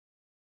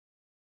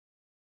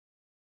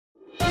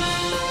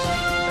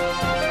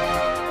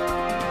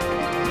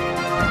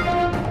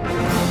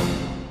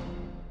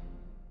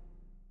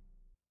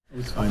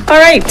fine. All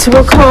right,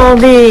 we'll call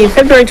the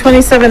February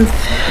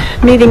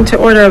 27th meeting to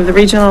order of the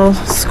Regional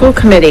School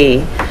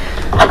Committee.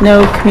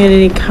 No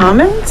community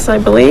comments, I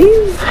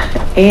believe.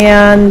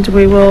 And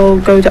we will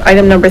go to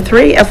item number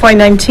 3,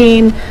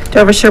 FY19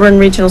 Dover-Sherborn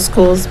Regional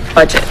Schools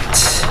budget.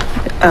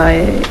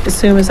 I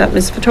assume, is that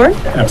Ms. Vittori?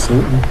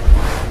 Absolutely.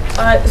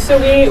 So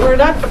we're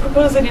not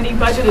proposing any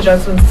budget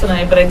adjustments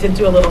tonight, but I did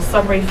do a little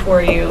summary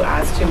for you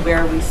as to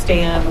where we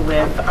stand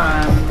with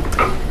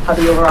how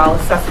the overall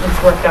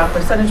assessments worked out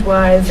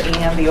percentage-wise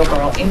and the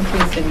overall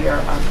increase in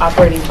your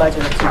operating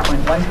budget of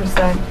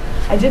 2.1%.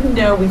 I didn't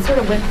know, we sort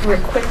of went through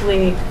it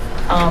quickly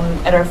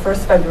at our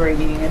first February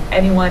meeting. If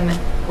anyone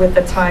with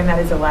the time that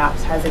has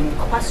elapsed has any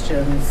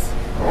questions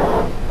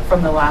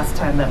from the last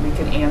time that we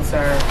can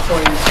answer for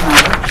you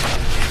tonight.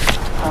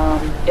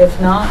 If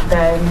not,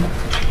 then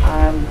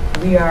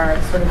we are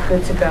sort of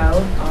good to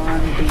go on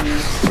the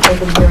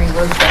open hearing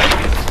workshop.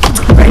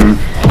 Right.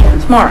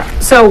 Tomorrow.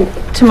 So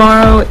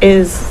tomorrow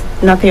is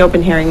not the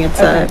open hearing, it's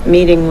a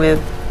meeting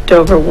with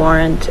Dover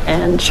Warrant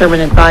and Sherborn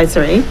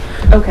Advisory.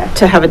 Okay.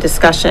 To have a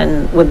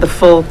discussion with the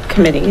full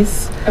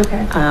committees.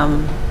 Okay.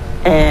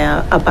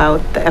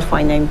 About the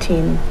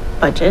FY19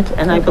 budget,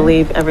 and I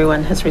believe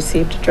everyone has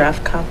received a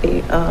draft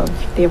copy of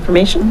the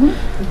information.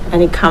 Mm-hmm.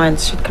 Any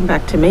comments should come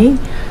back to me.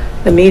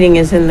 The meeting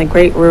is in the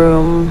great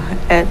room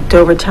at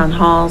Dover Town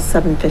Hall,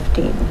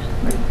 7:15.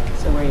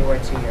 So where you were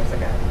 2 years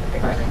ago.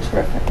 Right.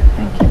 Terrific,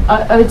 thank you.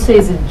 I would say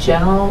as a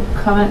general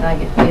comment,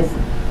 is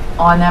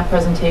on that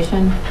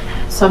presentation,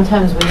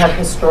 sometimes we have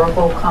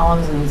historical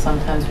columns and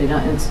sometimes we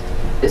don't. It's,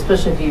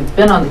 especially if you've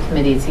been on the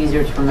committee, it's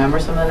easier to remember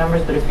some of the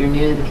numbers, but if you're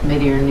new to the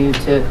committee or new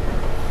to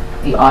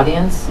the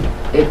audience,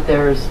 if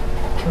there's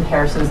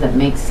comparisons that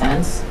make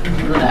sense,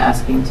 I'm not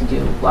asking to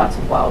do lots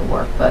of wild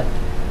work, but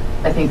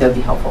I think that would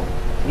be helpful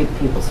to give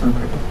people some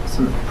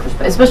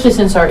perspective, especially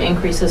since our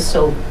increase is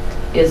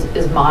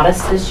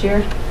modest this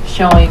year,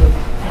 showing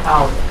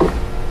how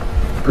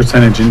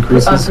Percentage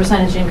increases?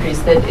 Percentage increase,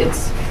 that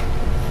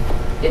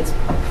it's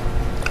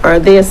Or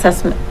the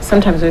assessment,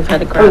 sometimes we've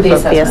had a graph of the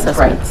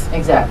assessments. Right,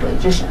 exactly.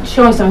 Just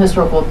showing some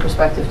historical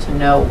perspective to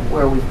know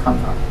where we've come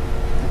from.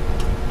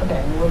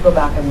 Okay, we'll go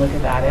back and look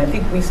at that. And I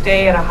think we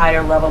stay at a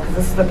higher level because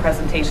this is a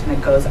presentation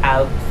that goes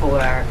out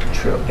for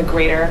the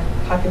greater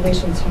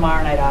population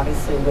tomorrow night,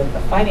 obviously with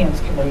the finance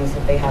committees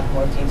if they have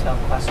more detailed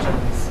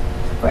questions.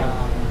 Right.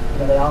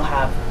 They all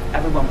have,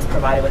 everyone was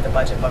provided with a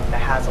budget book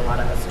that has a lot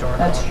of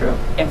historical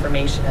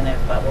information in it,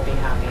 but we'll be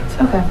happy to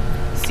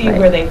see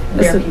where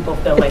people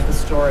feel like the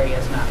story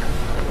is not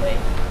completely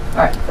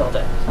filled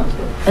in. Sounds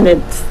good. And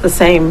it's the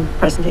same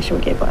presentation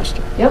we gave last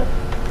year. Yep.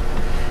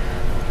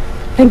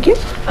 Thank you.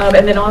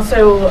 And then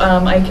also,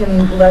 I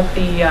can let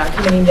the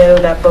committee know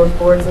that both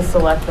boards of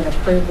selectmen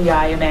approved the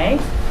IMA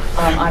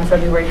on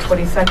February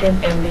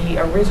 22nd, and the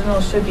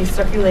original should be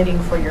circulating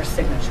for your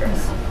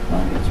signatures.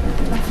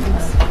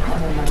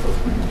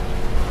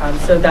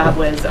 So that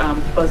was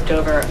both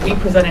Dover, we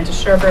presented to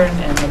Sherborn,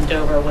 and then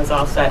Dover was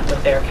all set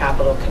with their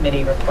capital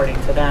committee reporting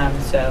to them.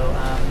 So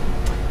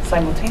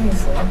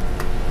simultaneously,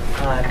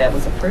 that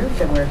was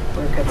approved, and we're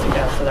good to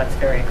go. So that's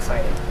very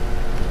exciting.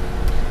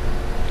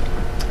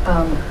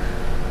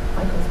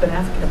 Michael's been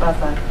asking about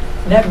the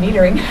net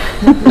metering.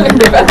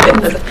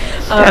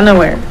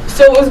 Unaware.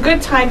 So it was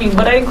good timing.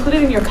 What I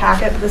included in your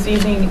packet this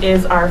evening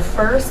is our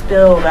first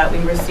bill that we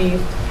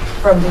received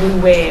from Blue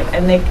Wave,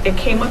 and it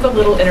came with a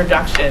little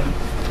introduction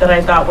that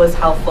I thought was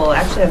helpful. It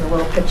actually has a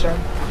little picture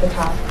at the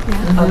top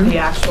of the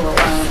actual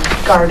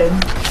garden,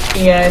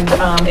 and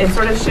it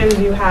sort of shows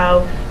you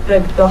how the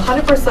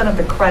 100% of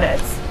the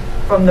credits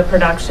from the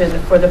production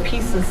for the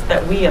pieces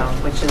that we own,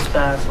 which is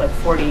the like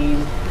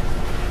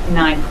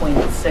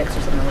 49.6 or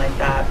something like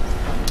that.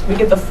 We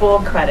get the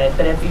full credit,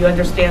 but if you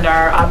understand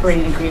our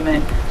operating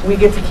agreement, we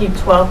get to keep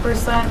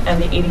 12%,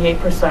 and the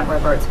 88%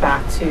 reverts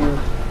back to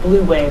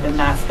Blue Wave, and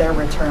that's their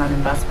return on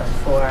investment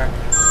for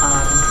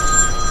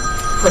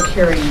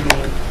procuring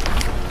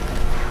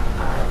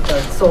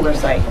the solar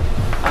site.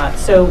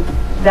 So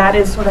that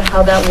is sort of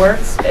how that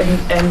works,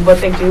 and what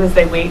they do is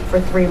they wait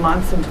for 3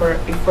 months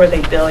before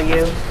they bill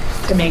you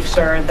to make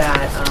sure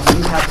that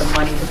you have the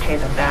money to pay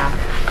them back.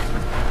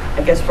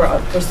 I guess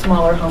for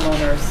smaller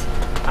homeowners,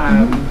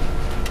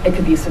 it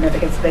could be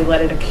significant, so they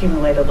let it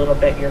accumulate a little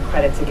bit, your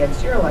credits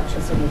against your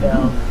electricity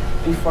bill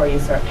before you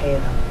start paying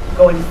them.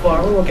 Going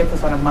forward, we'll get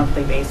this on a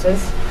monthly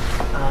basis,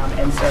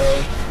 and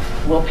so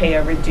we'll pay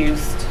a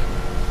reduced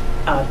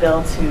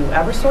bill to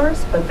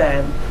Eversource, but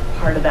then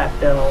part of that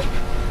bill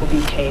will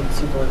be paid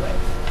to Blue Wave.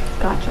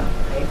 Gotcha.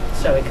 Right?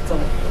 So it gets a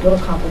little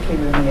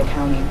complicated in the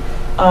accounting.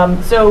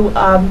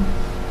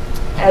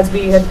 As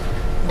we had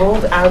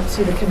rolled out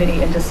to the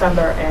committee in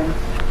December, and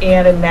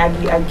Ann and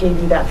Maggie, I gave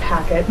you that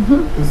packet,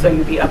 so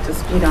you'd be up to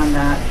speed on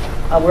that.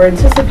 We're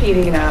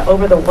anticipating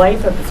over the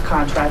life of this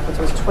contract, which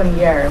was 20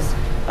 years,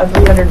 a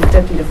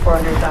 $350,000 to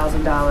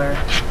 $400,000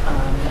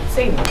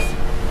 savings.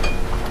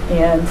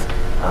 And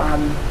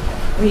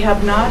we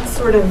have not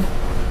sort of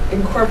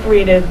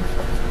incorporated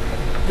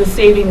the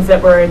savings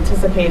that we're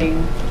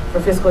anticipating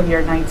for fiscal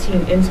year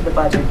 19 into the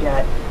budget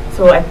yet.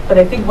 But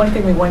I think one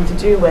thing we wanted to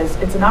do was,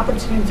 it's an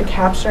opportunity to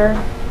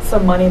capture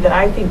some money that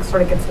I think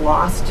sort of gets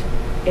lost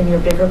in your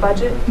bigger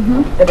budget.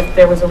 That if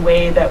there was a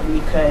way that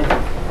we could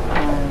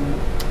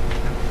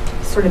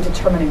sort of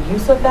determine a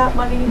use of that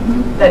money,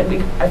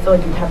 I feel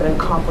like we'd have an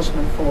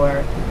accomplishment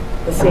for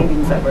the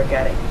savings that we're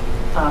getting.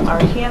 Our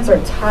hands are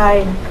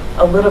tied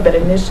a little bit.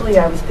 Initially,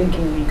 I was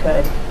thinking we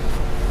could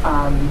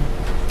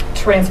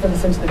transfer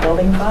this into the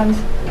building fund,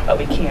 but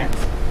we can't.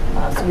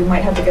 So we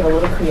might have to get a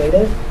little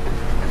creative.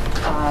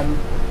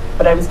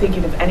 But I was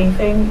thinking, if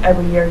anything,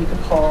 every year you could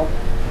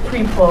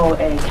pre-pull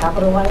a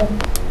capital item.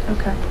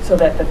 Okay. So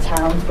that the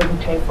towns wouldn't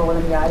pay for one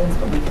of the items,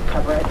 but we could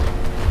cover it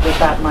with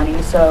that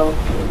money. So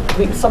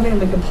something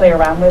we can play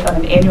around with on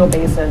an annual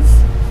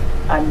basis.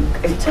 I'm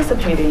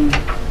anticipating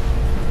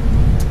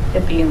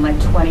it being like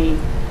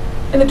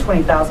in the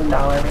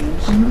 $20,000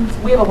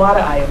 range. We have a lot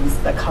of items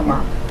that come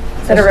up.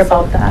 That are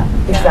about that.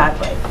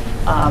 Exactly.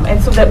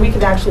 And so that we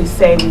could actually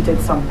say we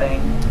did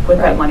something with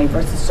that money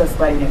versus just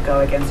letting it go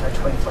against our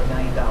 $24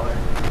 million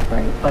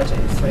budget.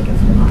 So it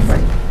gets lost.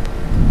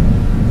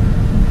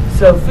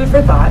 So food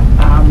for thought.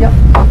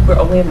 We're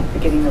only in the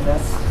beginning of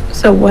this.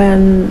 So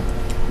when,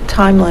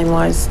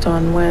 timeline-wise,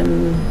 Dawn,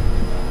 when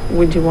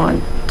would you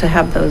want to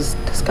have those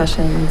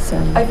discussions?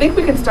 And I think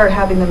we can start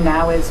having them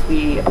now as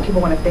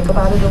people want to think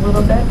about it a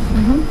little bit.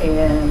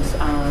 And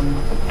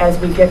as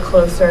we get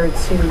closer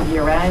to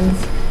year end,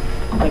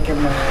 like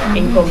in the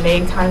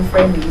April-May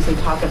timeframe, we usually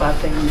talk about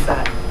things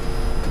that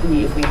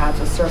if we have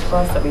a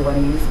surplus that we want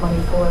to use money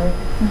for.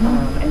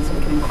 And so we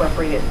can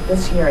incorporate it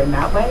this year in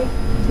that way.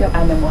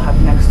 And then we'll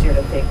have next year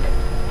to think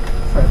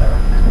further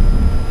on that.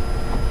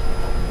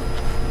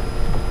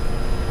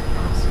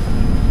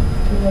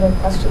 Any other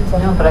questions?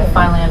 No, but I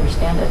finally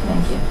understand it.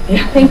 Thank you.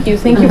 Yeah. Thank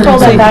you for all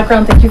that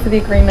background, thank you for the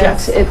agreement.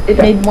 Yes. It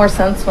made more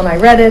sense when I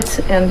read it,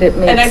 and it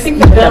makes And I think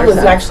the bill is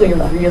actually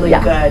a really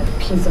Yeah. good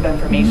piece of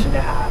information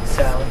to have.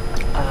 So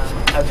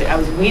I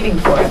was waiting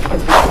for it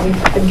because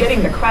we've been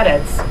getting the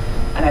credits,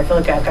 and I feel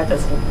like I've got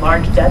this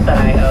large debt that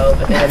I owe,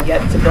 but they have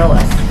yet to bill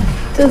us.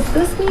 Does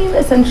this mean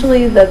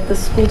essentially that the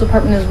school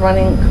department is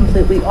running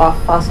completely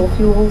off fossil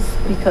fuels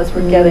because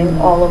we're getting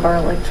all of our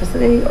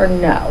electricity, or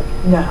no?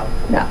 No.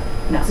 No.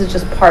 No. This is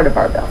just part of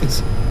our bill.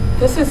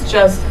 This is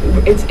just,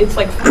 it's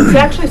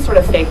actually sort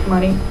of fake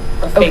money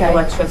or fake Okay.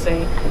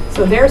 electricity.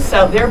 So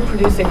they're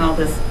producing all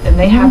this and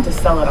they have to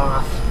sell it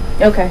off.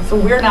 Okay. So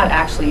we're not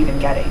actually even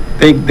getting.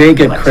 They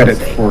get credit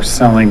Electricity. for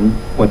selling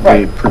what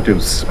they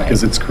produce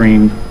because it's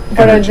green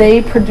But are energy.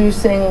 they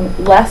producing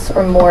less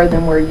or more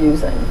than we're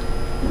using?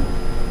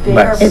 They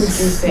are Less.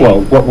 producing.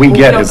 Well, what we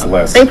get don't- is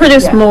less, they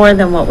produce Yeah. more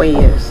than what we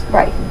use.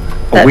 Right.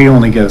 but we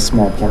only get a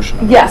small portion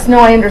of it. Yes,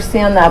 no, I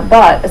understand that,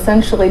 but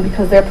essentially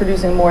because they're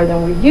producing more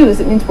than we use,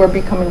 it means we're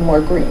becoming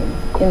more green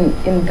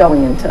in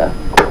going into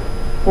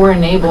We're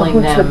enabling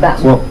cahoots with them.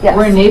 them. Well- Yes.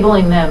 We're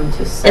enabling them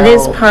to sell It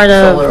is part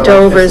solar of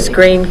Dover's electricity.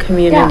 Green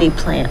Community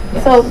Yeah. Plan.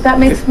 So that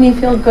makes me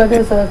feel good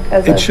as a.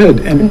 It should,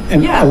 and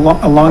Yeah.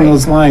 along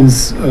those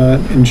lines,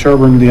 in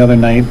Sherborn the other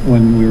night,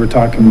 when we were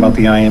talking about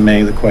the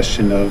IMA, the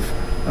question of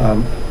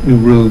new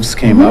roofs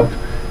came up,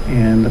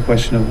 and the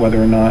question of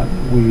whether or not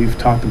we've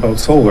talked about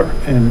solar,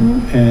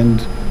 and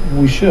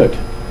we should,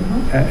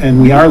 and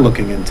we are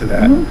looking into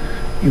that.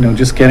 You know,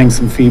 just getting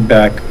some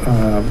feedback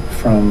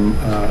from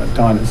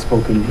Dawn has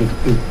spoken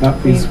with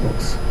not these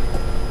folks.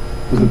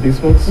 Was it these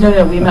folks?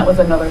 No, we met with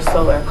another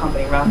solar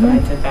company, Ralph and I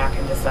did back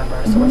in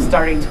December. So we're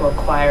starting to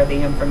acquire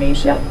the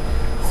information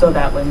so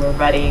that when we're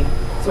ready,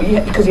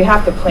 because you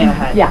have to plan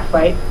ahead,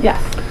 right?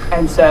 Yes.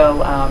 And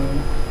so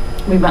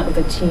we met with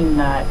a team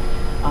that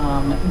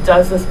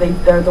does this.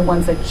 They're the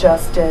ones that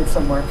just did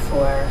some work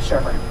for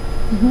Sherborn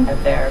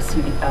at their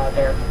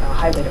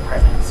highway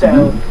department.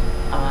 So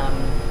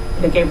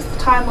they gave us the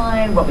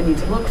timeline, what we need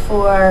to look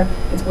for.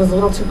 It was a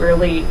little too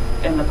early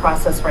in the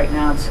process right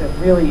now to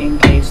really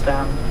engage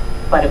them,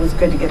 but it was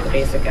good to get the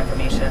basic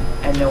information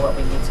and know what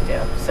we need to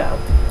do. So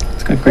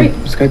It's got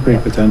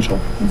great potential.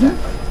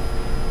 exactly.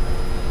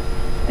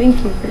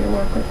 Thank you for your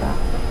work with that.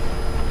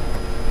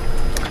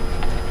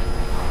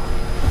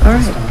 All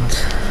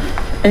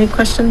right. Any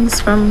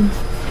questions from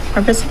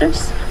our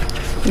visitors?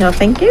 No,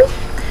 thank you.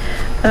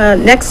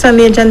 Next on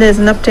the agenda is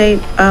an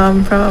update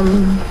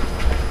from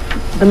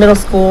the middle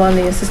school on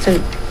the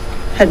assistant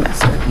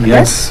headmaster.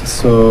 Yes,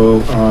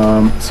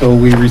 so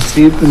we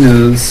received the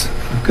news,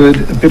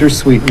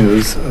 bittersweet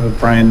news of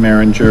Brian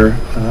Maringer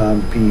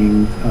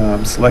being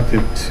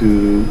selected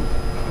to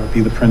be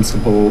the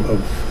principal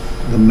of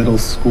the middle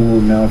school.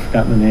 Now I've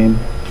forgotten the name.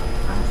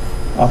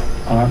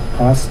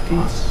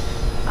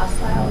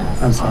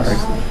 I'm sorry.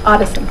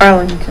 Addison.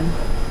 Arlington.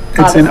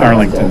 It's in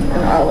Arlington. In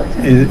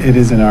Arlington. It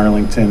is in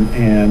Arlington,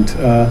 and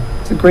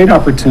it's a great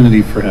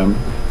opportunity for him,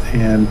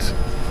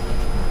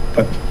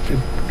 but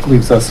it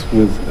leaves us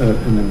with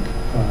an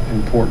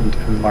important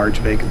and large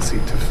vacancy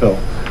to fill.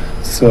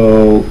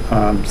 So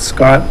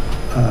Scott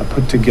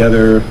put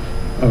together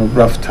a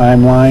rough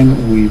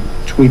timeline. We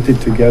tweaked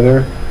it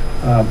together.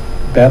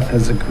 Beth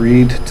has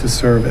agreed to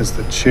serve as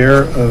the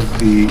chair of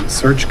the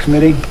search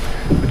committee,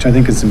 which I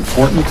think is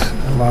important.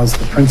 It allows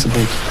the principal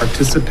to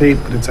participate,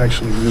 but it's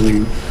actually really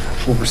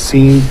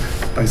overseen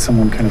by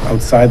someone kind of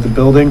outside the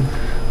building.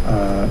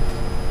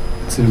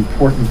 It's an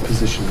important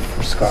position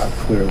for Scott,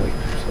 clearly.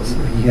 So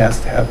he has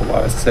to have a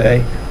lot of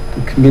say.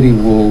 The committee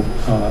will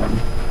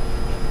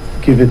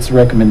give its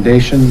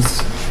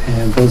recommendations,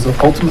 and those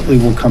ultimately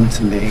will come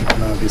to me.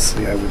 And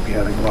obviously, I would be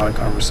having a lot of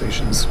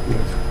conversations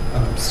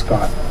with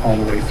Scott all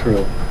the way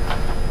through.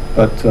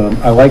 But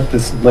I like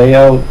this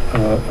layout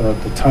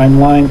of the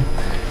timeline.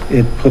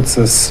 It puts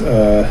us,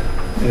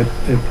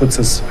 it puts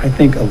us, I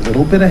think, a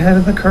little bit ahead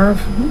of the curve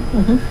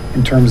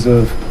in terms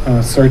of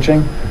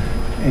searching,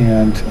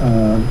 and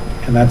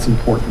that's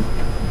important.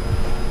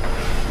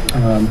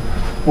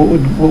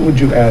 What would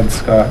you add,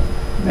 Scott?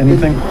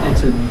 Anything?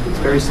 It's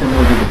very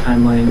similar to the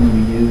timeline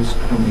we used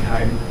when we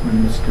hired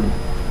Mr.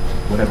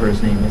 whatever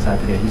his name is. I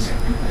forget. He's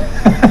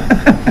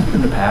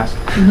in the past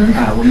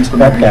when Mr.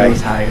 Marion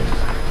was hired,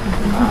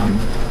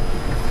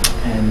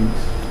 and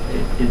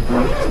it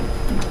worked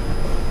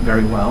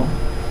very well.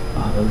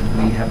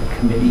 We have a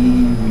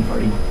committee.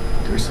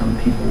 There's some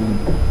people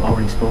we've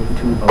already spoken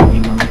to about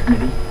being on the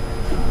committee.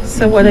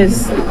 So what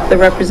is the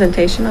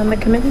representation on the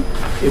committee?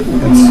 It will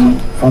It's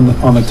be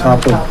on the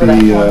top of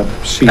the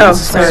sheet. Oh, It's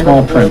sorry.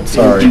 small print,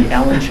 sorry. It'll be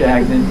Alan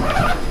Shagnon,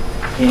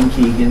 Ann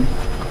Keegan,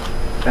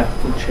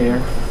 Beth will chair,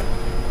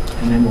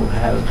 and then we'll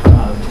have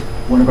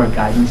one of our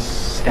guidance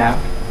staff,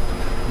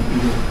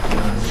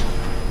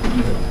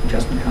 either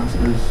adjustment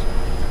counselors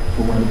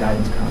for one of the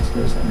guidance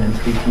counselors, and then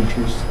 3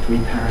 teachers, 3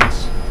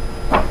 parents,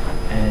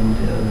 and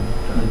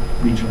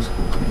a regional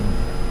school committee.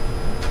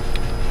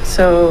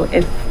 So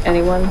if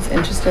anyone's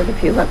interested,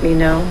 if you let me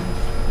know,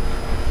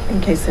 in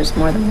case there's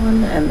more than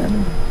one, and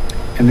then,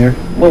 And there,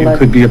 Well, you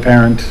could be a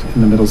parent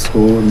in the middle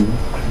school and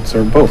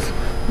serve both,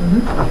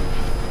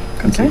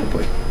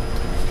 conceivably.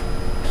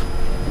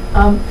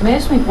 May I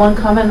just make one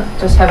comment,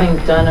 just having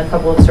done a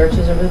couple of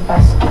searches over the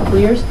past couple of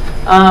years?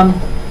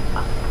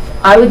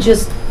 I would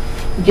just,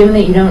 given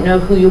that you don't know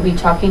who you'll be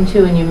talking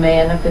to and you may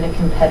end up in a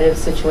competitive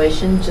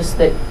situation, just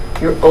that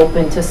you're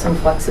open to some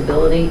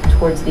flexibility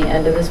towards the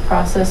end of this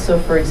process. So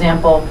for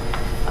example,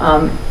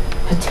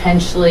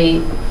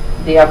 potentially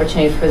the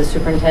opportunity for the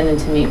superintendent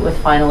to meet with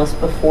finalists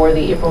before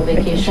the April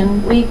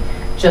vacation week,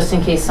 just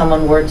in case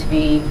someone were to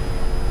be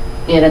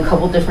in a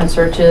couple different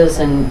searches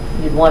and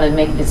you'd want to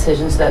make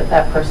decisions that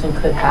that person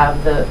could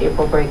have the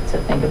April break to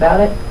think about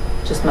it,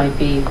 just might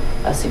be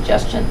a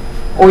suggestion.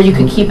 Or you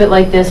could keep it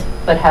like this,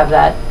 but have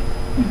that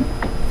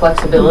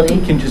flexibility.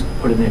 You can just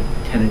put it in there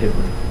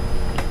tentatively.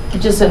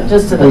 Just We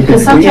because could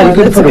sometimes,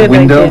 that's put a a good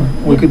window. idea.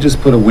 We could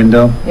just put a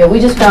window. yeah, we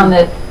just found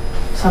that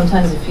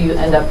sometimes if you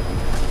end up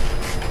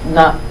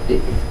not,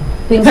 things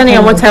depending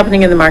on can- what's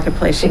happening in the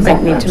marketplace, you might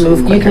Exactly. need to move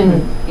Absolutely.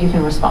 quicker. You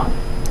can respond.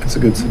 It's a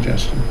good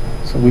suggestion.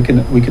 So we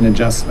can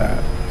adjust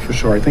that for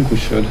sure. I think we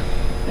should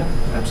Yeah,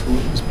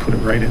 absolutely. just put it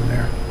right in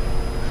there.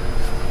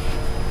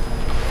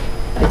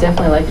 I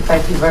definitely like the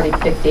fact you've already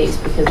picked dates,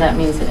 because that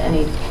means that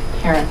any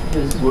parent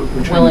who's We're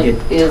trying to willing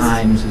get is,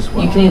 times as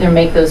well. you can either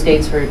make those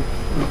dates or,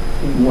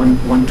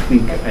 One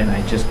tweak, and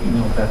I just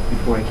emailed Beth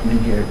before I came in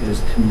here, is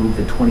to move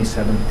the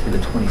 27th to the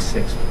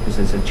 26th, because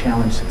it's a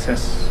challenge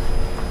success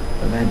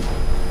event.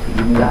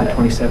 You move Got the it.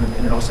 27th,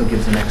 and it also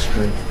gives an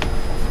extra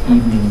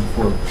evening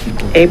for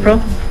people.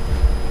 April?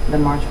 the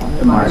March one.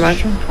 The March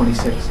March one.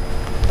 26th,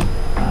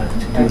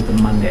 to do it the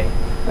Monday.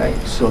 Right,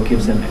 So it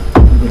gives them a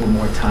little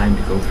more time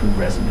to go through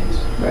resumes.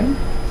 right.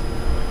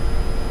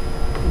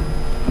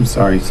 I'm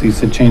sorry, so you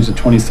said change the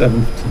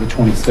 27th to the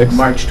 26th?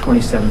 March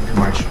 27th to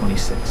March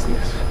 26th,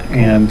 yes.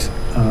 And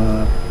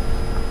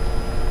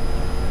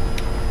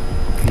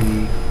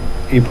the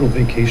April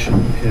vacation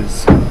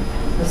is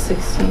The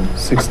 16th.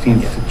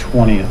 16th to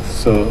 20th,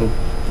 so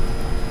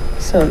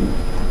So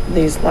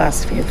these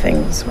last few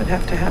things would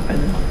have to happen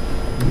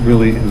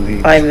really in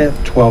the by the,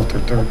 12th or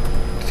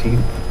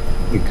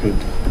 13th, we could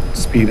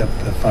speed up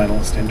the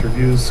finalist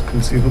interviews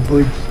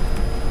conceivably.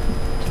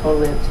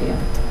 Totally up to you.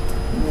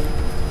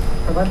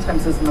 A lot of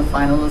times isn't the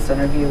finalist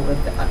interview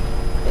with the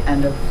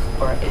end of,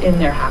 or in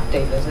their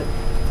half-day visit.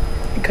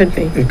 it could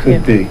be. It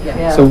could be.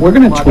 Yeah. So we're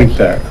going While to they're tweak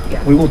that. here,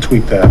 yeah. We will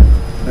tweak that.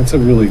 That's a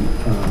really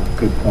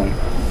good point.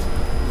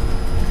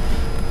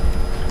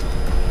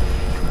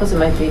 Plus it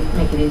might be,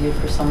 make it easier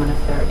for someone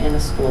if they're in a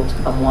school to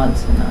come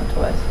once and not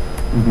twice.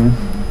 Mhm.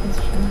 That's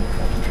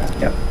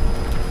true. Yep.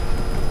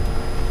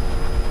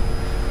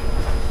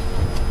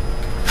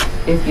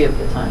 If you have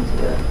the time to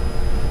do it.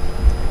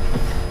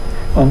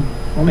 Well,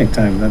 we'll make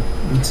time.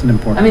 That's an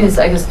important. I mean, it's,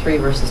 I guess 3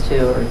 versus 2,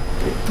 or,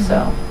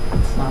 so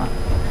it's not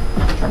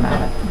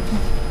dramatic.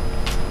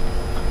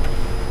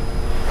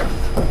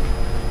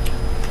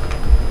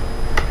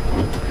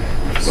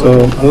 So I'll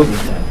we'll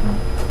update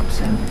that,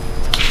 send it.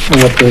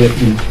 update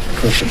it.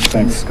 Perfect.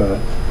 Thanks, Scott.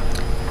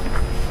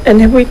 And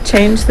have we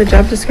changed the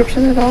job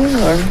description at all,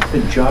 or?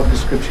 The job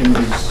description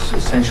is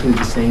essentially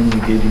the same. We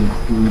did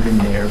include in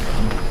there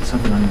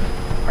something on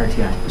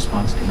RTI,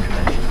 response to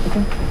intervention. Okay.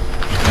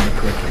 On the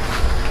curriculum.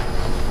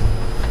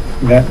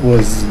 that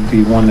was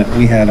the one that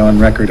we had on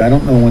record. I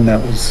don't know when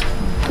that was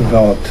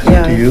developed.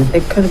 Yeah, Do you?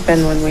 it could have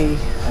been when we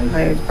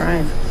hired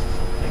Brian.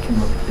 I can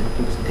look at it,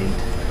 it was a date.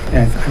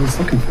 Yeah, I was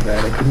looking for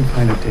that. I couldn't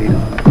find a date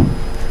on it.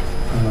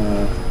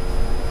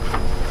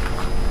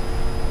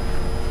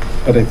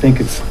 But I think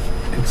it's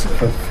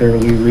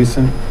fairly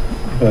recent,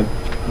 but,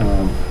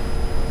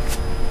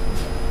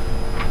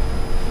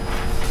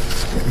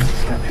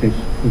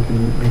 we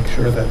can make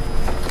sure that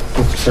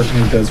it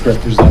certainly does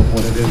represent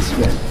what it is.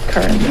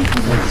 Currently.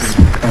 What's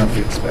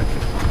currently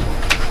expected.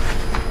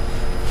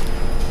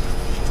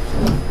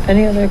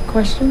 Any other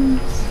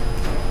questions?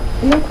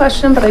 No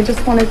question, but I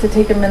just wanted to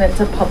take a minute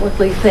to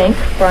publicly thank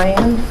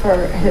Brian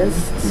for his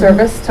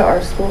service to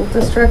our school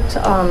district.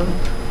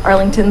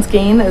 Arlington's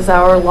gain is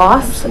our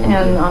loss,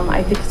 and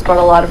I think he's brought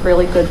a lot of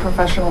really good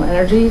professional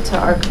energy to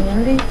our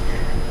community,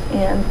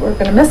 and we're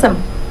going to miss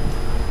him.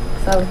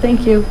 So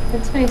thank you.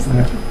 That's nice.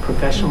 Yeah.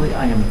 Professionally,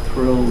 I am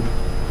thrilled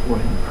for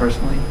him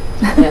personally.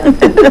 Yeah.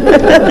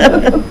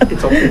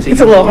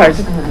 It's a little hard.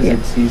 Yeah.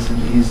 He's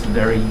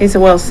very. He's a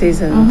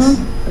well-seasoned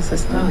Mhm.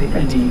 assistant. Well,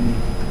 and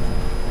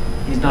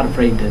he's not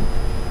afraid to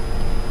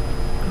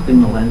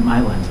clean my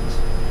lenses,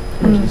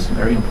 which is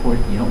very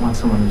important. You don't want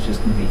someone who's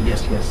just going to be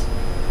yes, yes.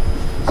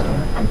 So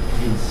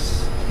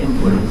his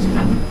input has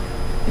been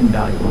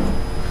invaluable.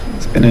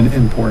 It's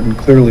been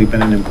clearly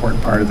been an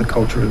important part of the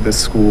culture of this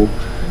school.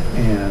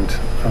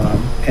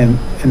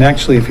 And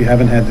actually, if you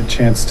haven't had the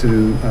chance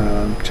to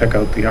check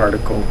out the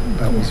article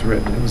that was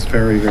written, it was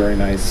very, very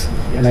nice.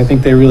 And I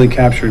think they really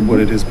captured what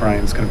it is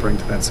Brian's going to bring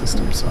to that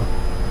system. So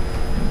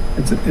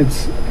it's a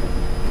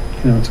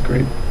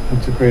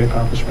great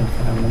accomplishment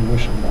for him, and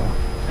wish him well.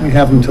 We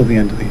have him till the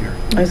end of the year.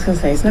 I was going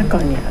to say, he's not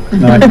gone yet.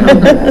 No,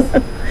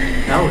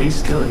 No,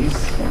 he's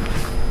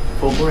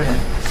full bore ahead.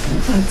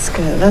 That's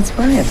good. That's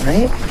Brian,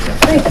 right?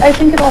 I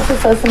think it also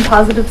says some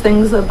positive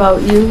things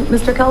about you,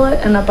 Mr. Kellett,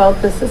 and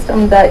about the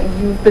system, that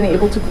you've been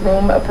able to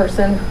groom a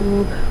person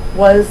who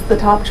was the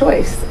top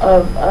choice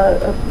of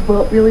a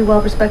really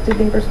well-respected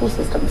neighbor school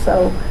system.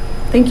 So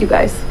thank you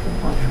guys,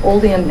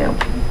 old and new.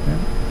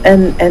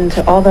 And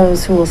to all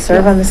those who will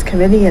serve on this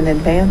committee in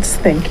advance,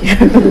 thank you.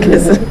 By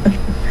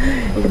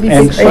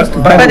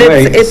the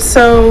way, it's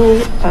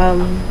so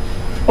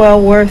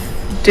well worth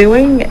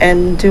doing,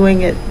 and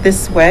doing it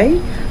this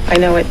way. I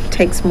know it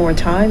takes more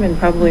time and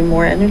probably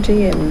more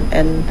energy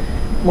and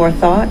more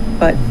thought,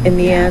 but in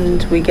the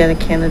end, we get a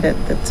candidate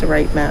that's the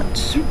right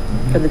match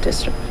for the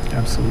district.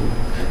 Absolutely.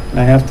 And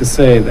I have to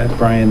say that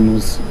Brian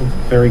was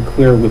very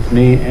clear with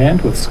me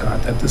and with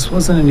Scott that this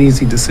wasn't an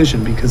easy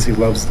decision, because he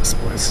loves this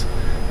place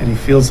and he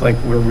feels like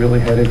we're really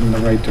headed in the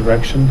right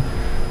direction.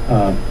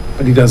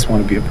 But he does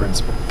want to be a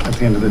principal. At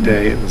the end of the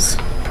day, it was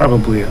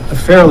probably a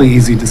fairly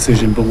easy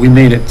decision, but we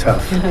made it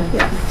tough.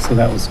 So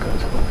that was good.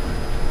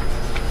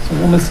 So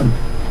we'll miss him.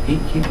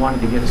 He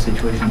wanted to get a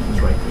situation that was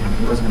right for him.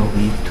 He wasn't going to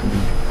leave to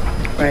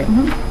leave. Right.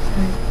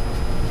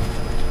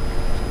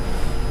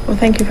 Well,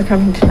 thank you for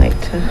coming tonight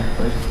to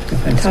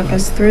Thanks, talk Scott.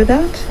 us through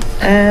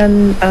that.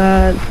 And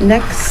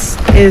next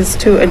is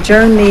to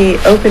adjourn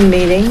the open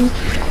meeting,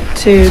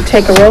 to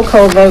take a roll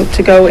call vote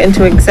to go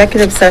into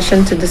executive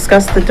session to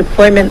discuss the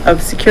deployment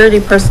of security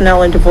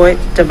personnel and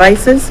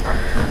devices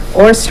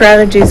or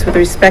strategies with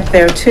respect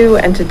thereto,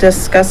 and to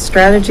discuss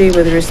strategy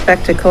with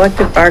respect to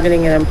collective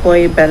bargaining and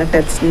employee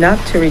benefits, not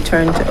to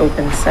return to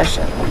open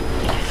session.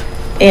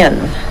 Ann?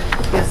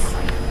 Yes.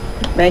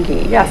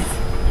 Maggie? Yes.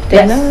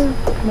 Dana?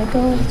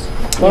 Michael?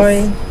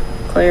 Lori?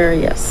 Claire,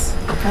 yes.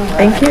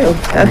 Thank you.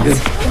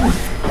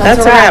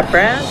 That's a wrap,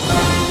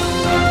 Brad.